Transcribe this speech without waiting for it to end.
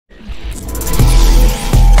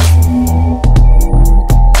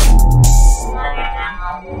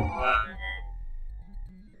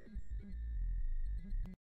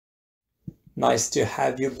Nice to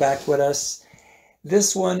have you back with us.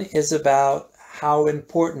 This one is about how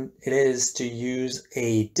important it is to use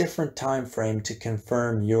a different time frame to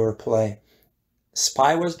confirm your play.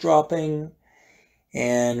 SPY was dropping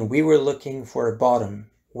and we were looking for a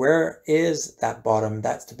bottom. Where is that bottom?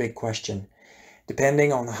 That's the big question.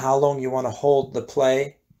 Depending on how long you want to hold the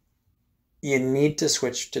play, you need to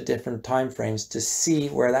switch to different time frames to see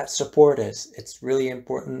where that support is. It's really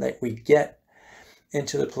important that we get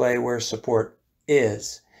into the play where support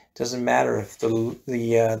is. Doesn't matter if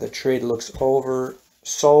the trade looks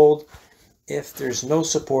oversold. If there's no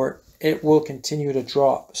support, it will continue to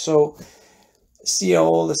drop. So see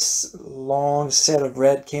all this long set of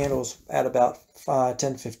red candles at about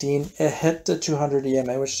 10:15. It hit the 200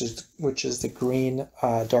 EMA, which is the green,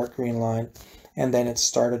 dark green line, and then it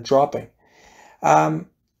started dropping.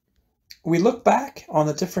 We look back on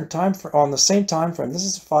the same time frame. This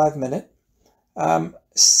is a 5-minute.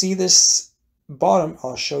 See this bottom?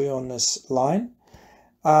 I'll show you on this line.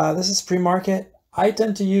 This is pre-market. I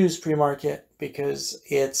tend to use pre-market because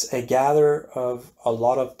it's a gather of a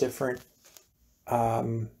lot of different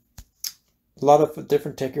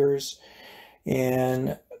tickers,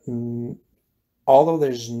 and although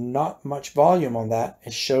there's not much volume on that,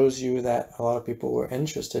 it shows you that a lot of people were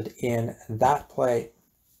interested in that play,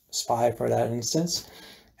 SPY for that instance,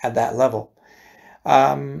 at that level.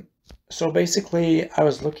 So basically I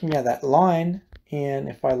was looking at that line, and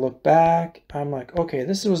if I look back, I'm like, okay,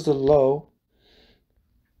 this was the low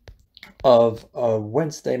of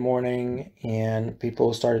Wednesday morning, and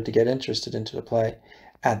people started to get interested into the play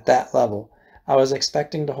at that level. I was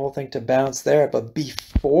expecting the whole thing to bounce there, but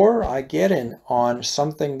before I get in on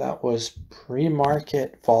something that was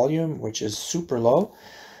pre-market volume, which is super low,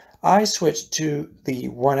 I switched to the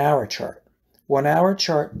 1 hour chart. 1 hour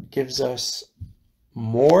chart gives us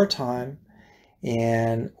more time,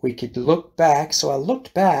 and we could look back. So I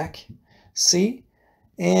looked back, see,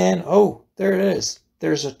 and oh, there it is.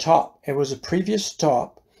 There's a top. It was a previous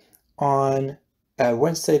top on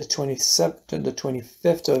Wednesday the 27th and the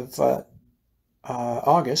 25th of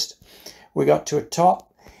August. We got to a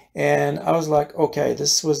top, and I was like, okay,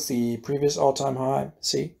 this was the previous all-time high.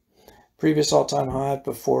 See, previous all-time high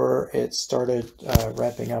before it started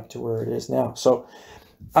ramping up to where it is now. So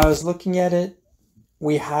I was looking at it.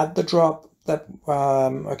 We had the drop that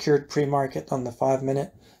occurred pre-market on the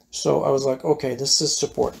 5-minute. So I was like, okay, this is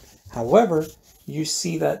support. However, you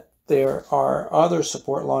see that there are other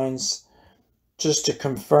support lines just to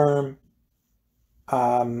confirm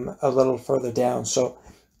a little further down. So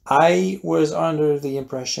I was under the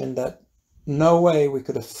impression that no way we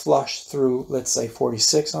could have flushed through, let's say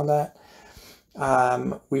 46 on that.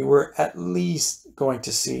 We were at least going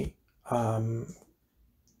to see some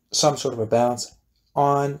sort of a bounce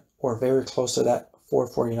on or very close to that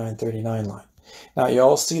 449.39 line. Now you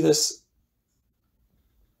all see this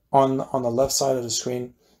on the left side of the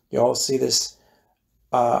screen. You all see this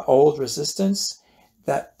old resistance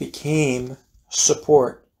that became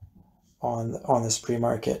support on this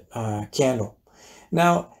pre-market candle.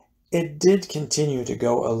 Now it did continue to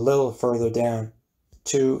go a little further down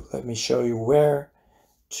to, let me show you where,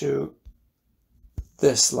 to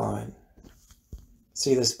this line.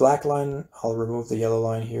 See this black line? I'll remove the yellow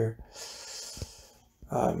line here.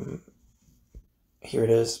 Here it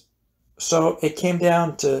is. So it came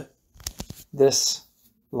down to this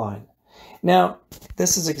line. Now,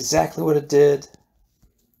 this is exactly what it did.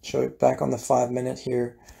 Show it back on the 5-minute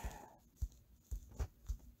here.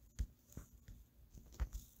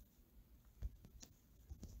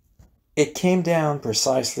 It came down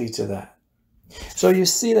precisely to that. So you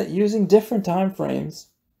see that using different time frames,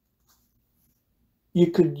 you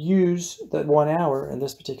could use that 1 hour in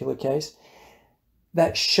this particular case,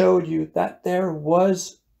 that showed you that there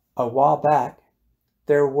was, a while back,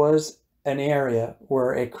 there was an area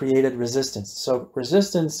where it created resistance. So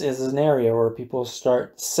resistance is an area where people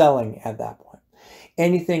start selling at that point.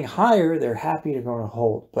 Anything higher, they're happy to go to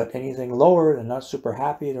hold, but anything lower, they're not super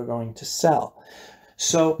happy, they're going to sell.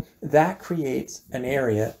 So that creates an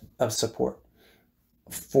area of support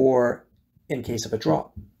for in case of a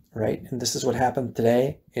drop, right? And this is what happened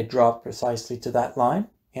today. It dropped precisely to that line,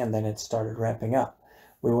 and then it started ramping up.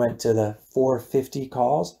 We went to the 450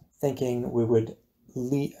 calls, thinking we would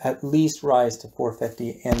at least rise to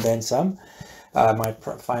 450 and then some. My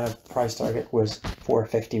final price target was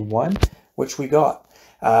 451, which we got.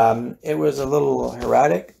 It was a little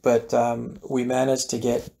erratic, but we managed to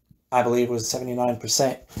get, I believe it was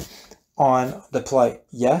 79% on the play.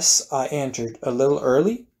 Yes, I entered a little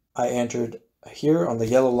early. I entered here on the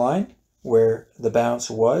yellow line where the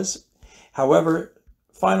bounce was. However,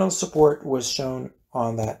 final support was shown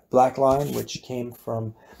on that black line, which came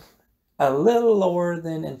from a little lower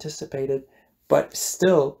than anticipated, but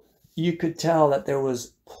still you could tell that there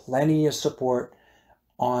was plenty of support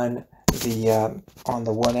on the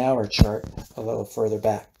 1 hour chart a little further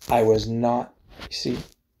back. I was not, you see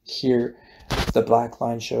here, the black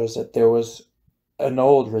line shows that there was an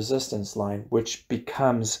old resistance line, which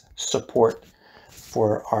becomes support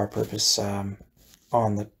for our purpose on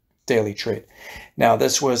the daily trade. Now,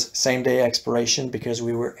 this was same day expiration because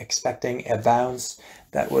we were expecting a bounce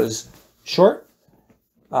that was short.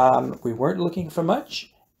 We weren't looking for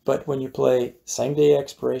much, but when you play same day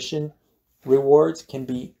expiration, rewards can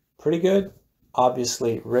be pretty good.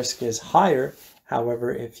 Obviously, risk is higher.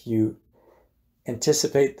 However, if you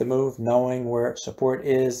anticipate the move, knowing where support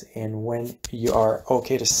is and when you are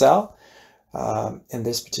okay to sell, in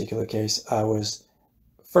this particular case,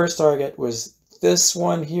 first target was this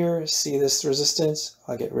one here. See this resistance?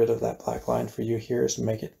 I'll get rid of that black line for you here to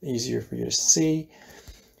make it easier for you to see.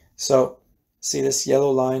 So see, this yellow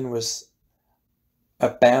line was a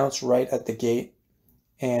bounce right at the gate,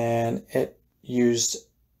 and it used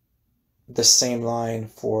the same line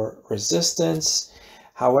for resistance.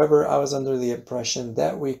 However, I was under the impression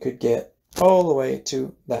that we could get all the way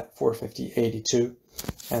to that 450.82,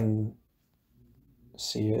 and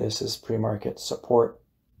see, this is pre-market support,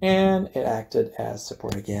 and it acted as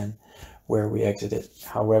support again where we exited.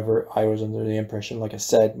 However, I was under the impression, like I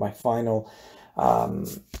said, my final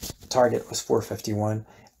target was 451.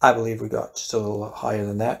 I believe we got just a little higher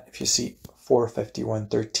than that. If you see,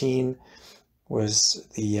 451.13 was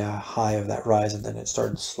the high of that rise, and then it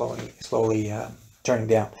started slowly turning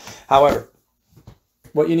down. However,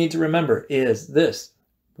 what you need to remember is this: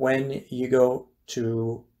 when you go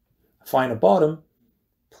to find a bottom,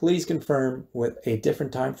 please confirm with a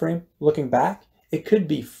different time frame. Looking back, it could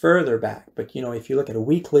be further back, but you know, if you look at a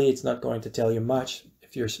weekly, it's not going to tell you much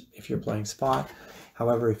if you're playing spot.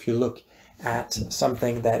 However, if you look at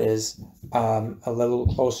something that is a little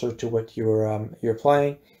closer to what you're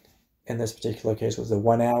playing, in this particular case was the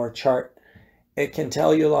 1 hour chart, it can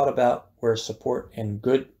tell you a lot about where support and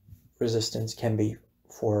good resistance can be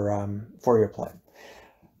for your play.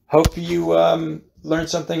 Hope you learned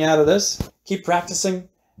something out of this. Keep practicing.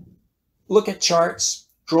 Look at charts,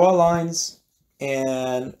 draw lines,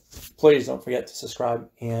 and please don't forget to subscribe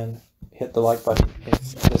and hit the like button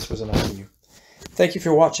if this was enough for you. Thank you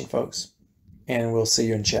for watching, folks, and we'll see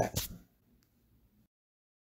you in chat.